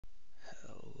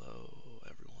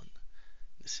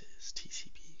is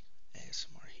TCB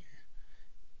ASMR here.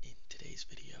 In today's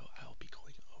video, I'll be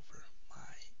going over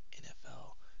my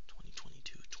NFL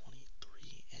 2022-23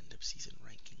 end of season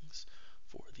rankings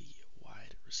for the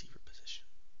wide receiver position.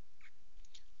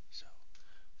 So,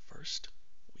 first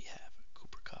we have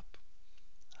Cooper Kupp.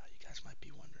 You guys might be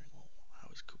wondering, well, how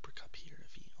is Cooper Kupp here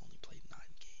if he only played 9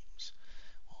 games?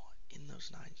 Well, in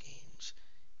those 9 games,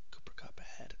 Cooper Kupp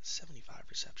had 75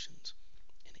 receptions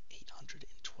and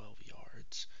 812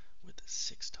 yards with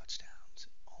 6 touchdowns,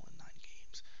 all in 9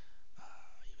 games.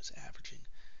 He was averaging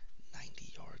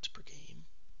 90 yards per game,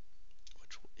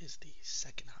 which is the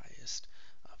second highest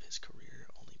of his career,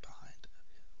 only behind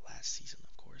last season, of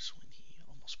course, when he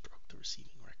almost broke the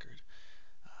receiving record.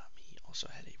 He also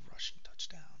had a rushing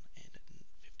touchdown and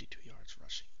 52 yards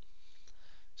rushing.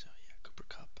 So yeah, Cooper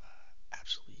Kupp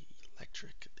absolutely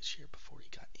electric this year before he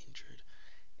got injured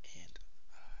and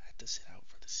had to sit out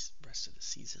for the rest of the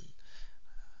season.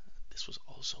 This was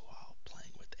also while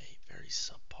playing with a very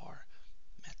subpar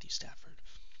Matthew Stafford.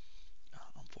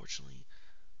 Unfortunately,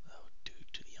 though, due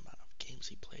to the amount of games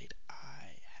he played,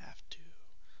 I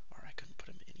couldn't put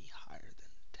him any higher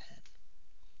than 10.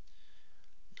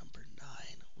 Number 9,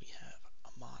 we have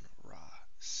Amon-Ra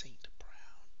St.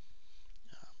 Brown.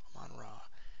 Amon-Ra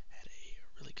had a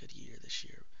really good year this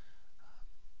year.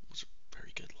 Was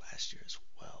very good last year as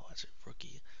well as a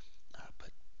rookie,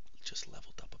 but just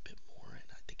leveled up a bit more,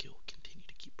 and I think he'll continue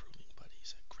to keep proving. But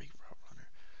he's a great route runner,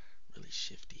 really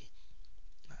shifty.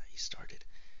 He started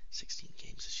 16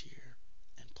 games this year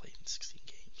and played in 16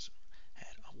 games.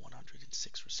 Had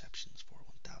 106 receptions for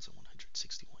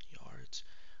 1,161 yards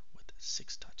with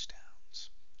 6 touchdowns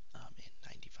and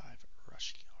 95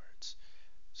 rushing yards.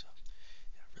 So,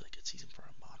 yeah, really good season for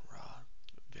Amon-Ra.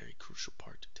 Very crucial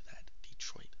part to that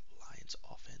Detroit Lions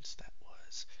offense that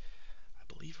was, I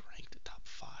believe, ranked top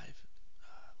 5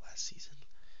 last season.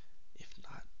 If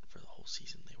not for the whole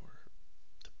season, they were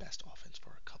the best offense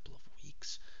for a couple of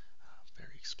weeks.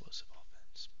 Very explosive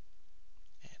offense.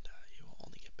 And it will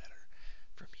only get better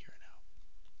from here on out.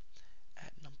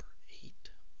 At number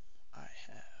 8, I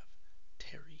have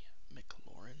Terry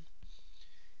McLaurin.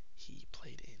 He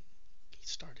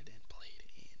started and played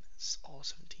in all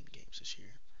 17 games this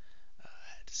year.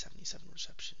 Had 77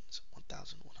 receptions,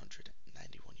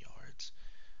 1,191 yards,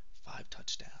 5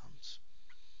 touchdowns.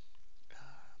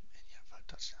 And yeah, 5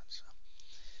 touchdowns.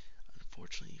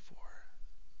 Unfortunately for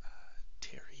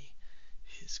Terry,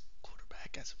 his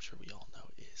quarterback, as I'm sure we all know,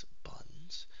 is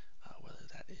Buns. Whether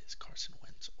that is Carson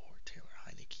Wentz or Taylor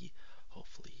Heinicke,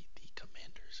 hopefully the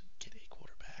Commanders get a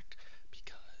quarterback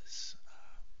because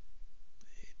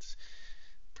it's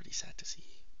pretty sad to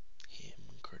see him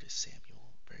and Curtis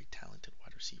Samuel, very talented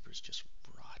wide receivers, just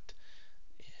rot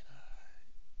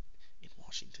in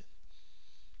Washington.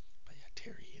 But yeah,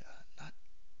 Terry, not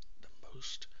the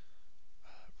most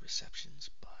receptions,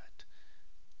 but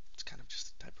it's kind of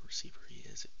just the type of receiver he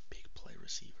is, a big play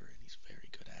receiver, and he's very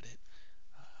good at it.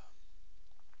 Um,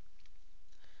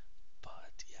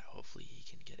 but yeah, hopefully he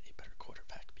can get a better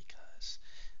quarterback because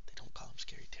they don't call him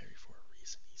Scary Terry for a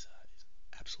reason. He's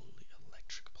absolutely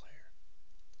electric player.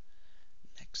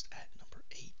 Next at number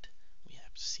 8, we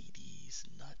have CD's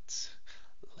Nuts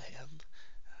Lamb.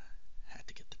 Had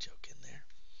to get the joke in there.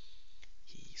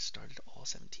 He started all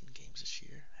 17 games this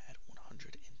year, had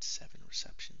 107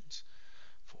 receptions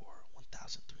for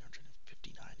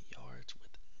 1,359 yards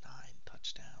with 9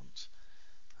 touchdowns.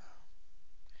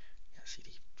 Yeah,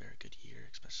 CD, very good year,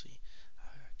 especially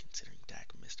considering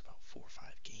Dak missed about 4 or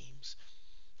 5 games.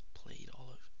 Played all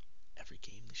of every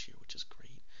game this year, which is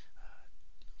great.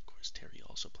 Of course, Terry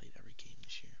also played every game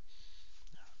this year.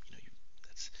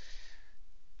 That's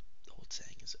the old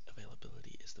saying is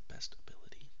availability is the best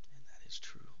ability, and that is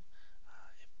true.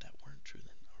 If that weren't true,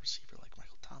 then a receiver like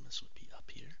Michael Thomas would be up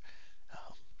here.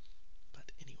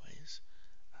 But anyways,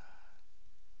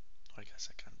 I guess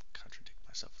I kind of contradict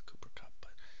myself with Cooper Kupp,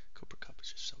 but Cooper Kupp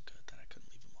is just so good that I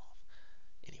couldn't leave him off.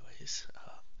 Anyways,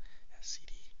 yeah,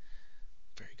 CD,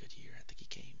 very good year. I think he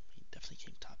definitely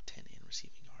came top 10 in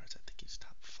receiving yards. I think he's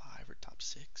top 5 or top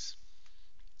 6.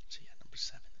 So yeah, number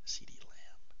 7, CD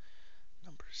Lamb.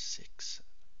 Number 6,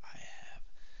 I have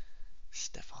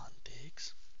Stefon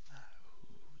Diggs,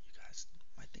 who you guys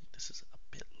might think this is a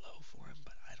bit low for him,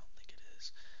 but I don't think it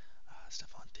is.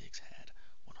 Stefon Diggs had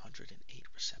 108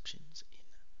 receptions,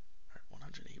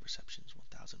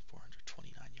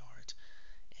 1,429 yards,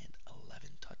 and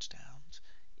 11 touchdowns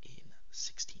in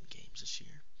 16 games this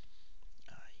year.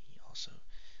 He also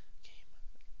came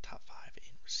top 5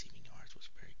 in receiving yards, was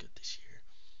very good this year.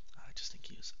 I just think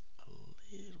he was a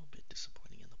little bit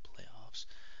disappointing in the playoffs,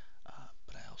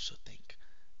 but I also think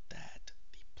that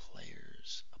the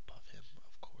players above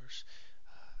receivers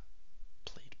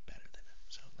played better than him.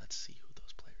 So let's see who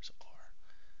those players are.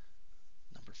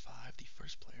 Number 5, the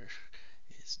first player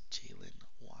is Jalen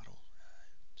Waddle.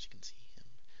 As you can see him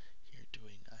here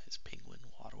doing his penguin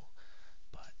waddle.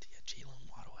 But yeah, Jalen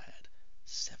Waddle had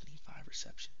 75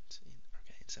 receptions in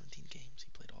 17 games.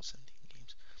 He played all 17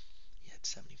 games. He had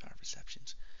 75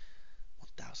 receptions,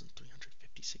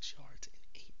 1,356 yards, and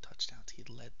 8 touchdowns. He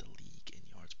led the league in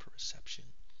yards per reception.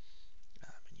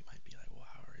 And you might be like, well,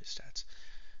 how are his stats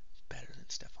better than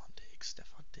Stefon Diggs?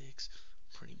 Stefon Diggs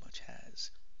pretty much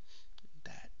has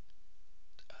that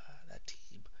that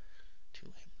team to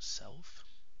himself.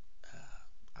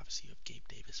 Obviously, you have Gabe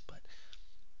Davis, but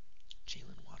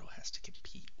Jalen Waddle has to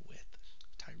compete with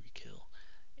Tyreek Hill,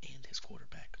 and his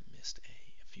quarterback missed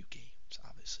a few games,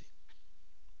 obviously.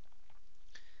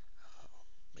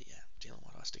 But yeah, Jalen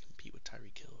Waddle has to compete with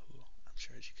Tyreek Hill, who I'm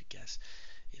sure, as you could guess,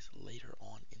 is later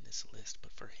on in this list.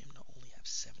 But for him to only have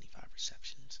 75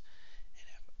 receptions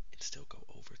and still go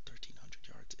over 1,300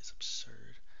 yards is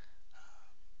absurd.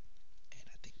 And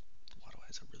I think Waddle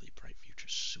has a really bright future,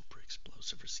 super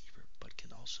explosive receiver, but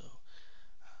can also,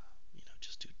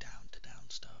 just do down to down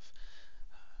stuff.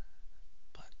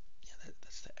 But yeah,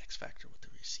 that's the X factor with the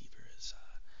receiver is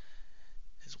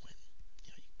when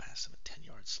you pass them a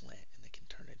 10-yard slant and they can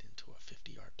turn it into a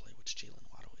 50-yard play, which Jalen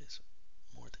Waddle is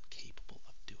more than capable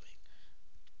of doing.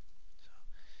 So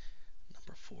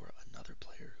number 4, another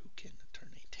player who can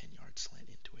turn a 10-yard slant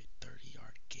into a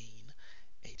 30-yard gain,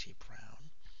 AJ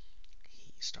Brown.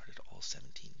 He started all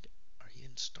 17, or he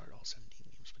didn't start all 17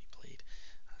 games, but he played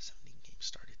 17 games,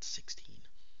 started 16,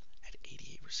 had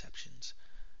 88 receptions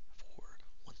for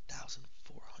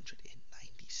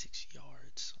 1,496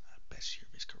 yards, best year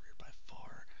of his career by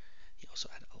far. He also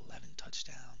had 11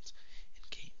 touchdowns and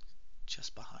came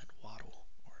just behind Waddle,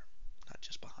 or not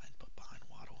just behind, but behind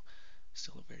Waddle.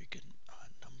 Still a very good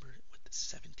number with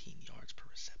 17 yards per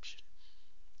reception.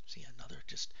 So yeah, another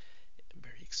just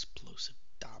very explosive,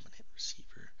 dominant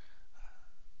receiver.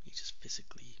 He just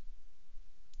physically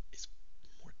is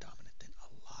more dominant than a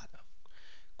lot of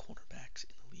cornerbacks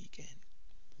in the league and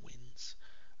wins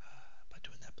by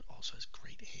doing that, but also has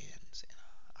great hands and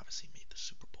obviously made the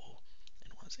Super Bowl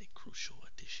and was a crucial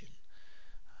addition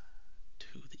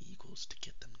to the Eagles to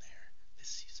get them there this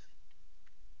season.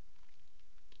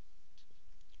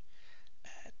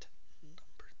 At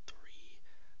number 3,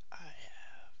 I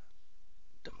have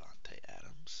Davante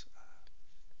Adams.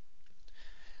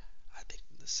 I think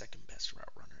the second best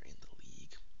route runner in the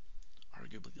league,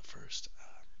 arguably the first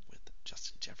with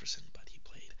Justin Jefferson, but he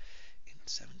played in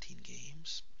 17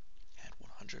 games, had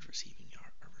 100 receiving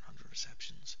yard or 100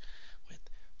 receptions with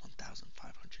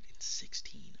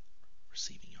 1,516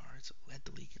 receiving yards, led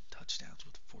the league in touchdowns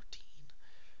with 14.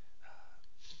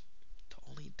 The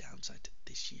only downside to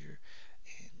this year,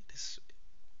 and this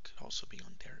could also be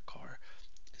on Derek Carr,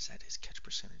 is that his catch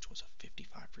percentage was a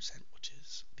 55%, which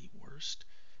is the worst,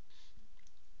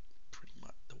 pretty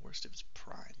much the worst of his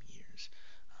prime years.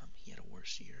 He had a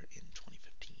worse year in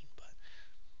 2015, but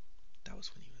that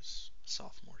was when he was a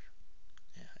sophomore,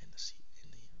 in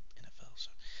the NFL.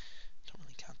 So don't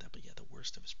really count that. But yeah, the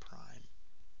worst of his prime.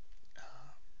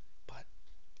 But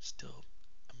still,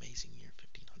 amazing year.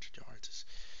 1,500 yards is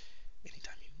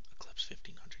anytime you eclipse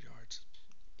 1,500 yards,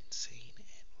 insane,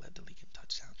 and led the league in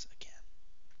touchdowns again.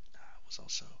 Was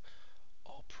also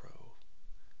All Pro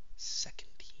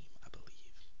second team, I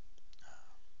believe.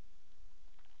 Um,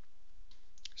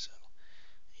 so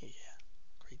yeah,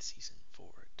 great season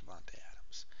for Davante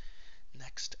Adams.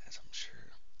 Next, as I'm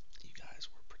sure you guys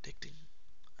were predicting,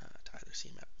 to either see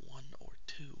him at 1 or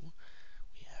 2,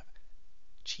 we have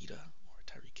Cheetah or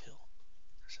Tyreek Hill.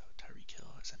 So Tyreek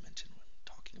Hill, as I mentioned when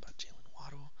talking about Jalen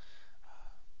Waddle,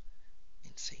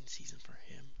 insane season for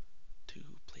him. Who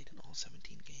played in all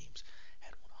 17 games,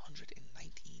 had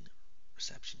 119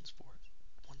 receptions for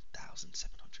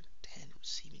 1,710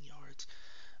 receiving yards.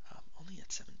 Only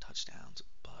had 7 touchdowns,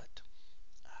 but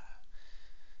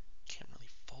can't really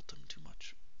fault him too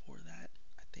much for that,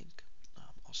 I think.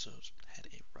 Also had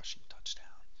a rushing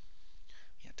touchdown.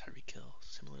 Yeah, Tyreek Hill,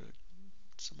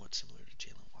 somewhat similar to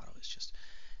Jalen Waddle, is just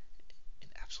an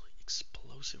absolutely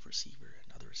explosive receiver,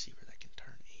 another receiver that can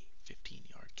turn a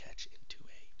 15-yard catch into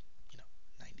a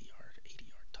 90-yard,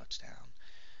 80-yard touchdown.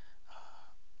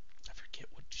 I forget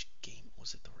which game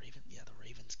was it. The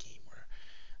Ravens game where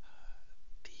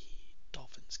the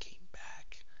Dolphins came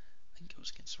back. I think it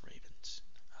was against the Ravens,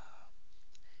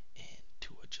 and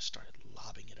Tua just started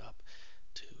lobbing it up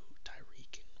to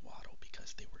Tyreek and Waddle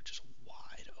because they were just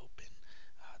wide open.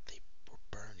 They were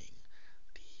burning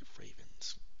the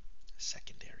Ravens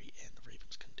secondary very end, the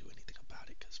Ravens couldn't do anything about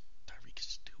it because Tyreek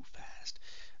is too fast.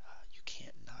 You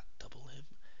can't not double him,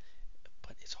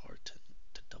 but it's hard to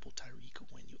double Tyreek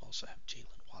when you also have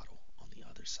Jalen Waddle on the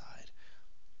other side,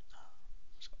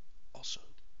 who's also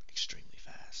extremely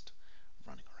fast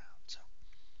running around. So,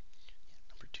 yeah,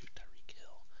 number two, Tyreek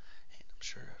Hill. And I'm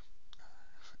sure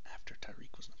after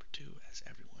Tyreek was number two, as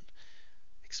everyone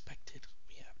expected,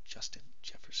 we have Justin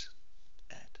Jefferson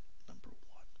at number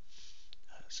one.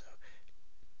 So,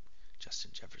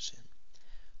 Justin Jefferson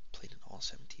played in all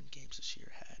 17 games this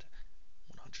year, had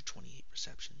 128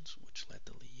 receptions, which led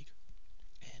the league,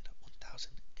 and 1,809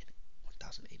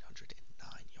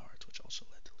 yards, which also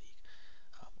led the league.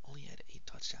 Only had 8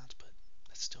 touchdowns, but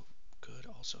that's still good.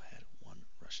 Also had 1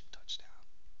 rushing touchdown.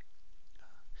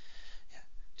 Yeah,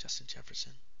 Justin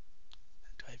Jefferson.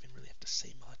 Do I even really have to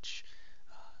say much?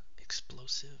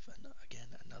 Explosive, and again,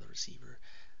 another receiver.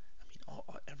 I mean,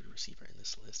 every receiver in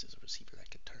this list is a receiver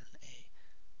that could turn a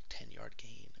 10-yard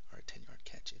gain or a 10-yard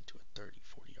catch into a 30,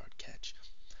 40-yard catch.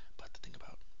 But the thing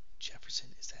about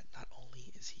Jefferson is that not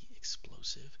only is he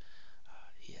explosive,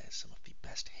 he has some of the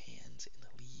best hands in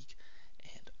the league,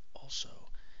 and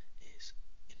also is,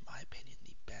 in my opinion,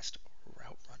 the best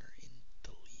route runner in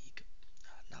the league.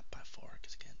 Not by far,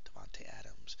 because again, Davante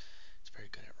Adams is very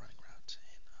good at running routes,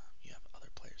 and you have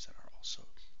other players that are also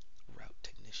route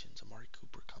technicians. Amari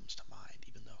Cooper comes to mind,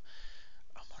 even though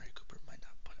Amari Cooper might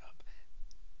not put up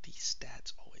the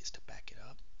stats always to back it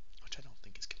up, which I don't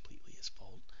think is completely his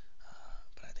fault.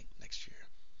 But I think next year,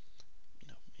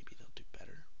 maybe they'll do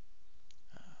better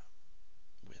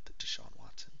with Deshaun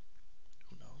Watson.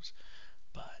 Who knows?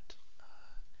 But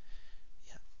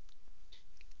yeah,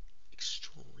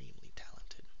 extremely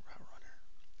talented route runner,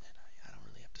 and I don't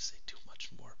really have to say too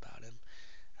much more about him.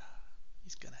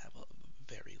 He's gonna have a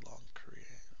very long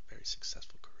career, a very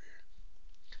successful career.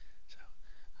 So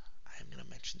I am gonna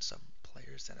mention some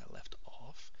players that I left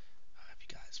off. If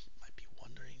you guys might be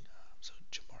wondering, so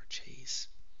Ja'Marr Chase.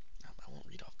 I won't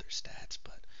read off their stats,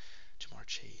 but Ja'Marr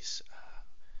Chase,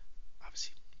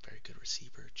 obviously very good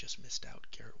receiver, just missed out.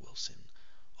 Garrett Wilson,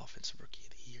 offensive rookie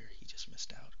of the year, he just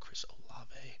missed out. Chris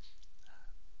Olave,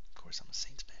 of course I'm a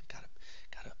Saints fan,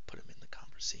 gotta put him in the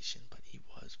conversation, but he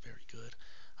was very good.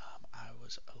 I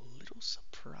was a little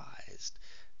surprised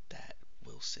that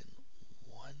Wilson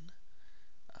won,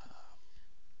 um,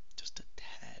 just a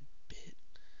tad bit.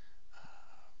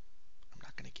 I'm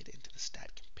not going to get into the stat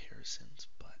comparisons,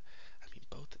 but I mean,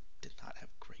 both did not have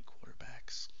great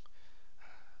quarterbacks.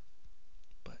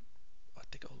 But I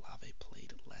think Olave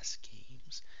played less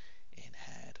games and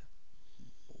had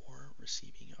more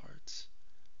receiving yards.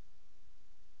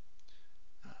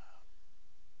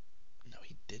 No,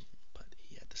 he didn't, but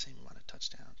he had the same amount of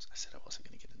touchdowns. I said I wasn't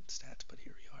going to get into stats, but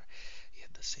here we are. He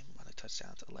had the same amount of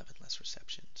touchdowns, 11 less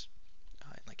receptions,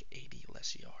 and like 80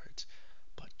 less yards.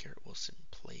 But Garrett Wilson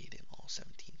played in all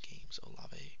 17 games.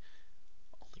 Olave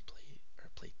only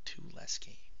played 2 less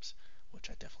games, which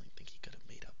I definitely think he could have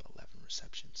made up 11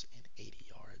 receptions and 80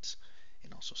 yards,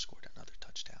 and also scored another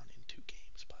touchdown in 2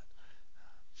 games. But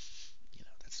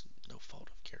that's no fault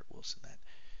of Garrett Wilson that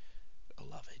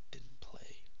Olave didn't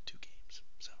play 2 games.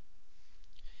 So,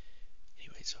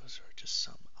 anyways, those are just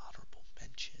some honorable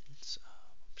mentions.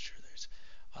 I'm sure there's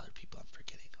other people I'm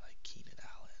forgetting, like Keenan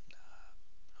Allen,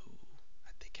 who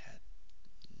I think had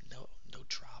no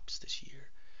drops this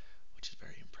year, which is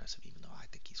very impressive, even though I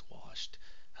think he's washed,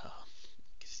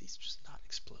 because he's just not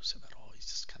explosive at all. He's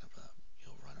just kind of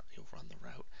he'll run the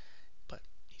route, but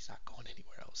he's not going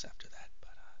anywhere else after that.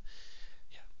 But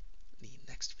yeah, the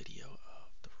next video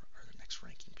or the next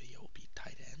ranking video will be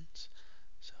tight ends.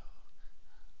 So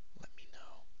let me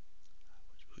know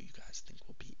who you guys think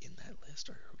will be in that list,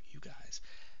 or who you guys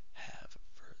have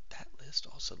for that list.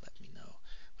 Also, let me know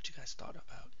what you guys thought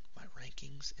about my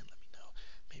rankings, and let me know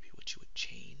maybe what you would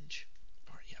change,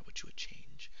 or yeah, what you would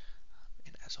change.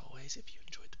 And as always, if you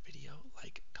enjoyed the video,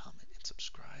 like, comment, and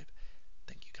subscribe.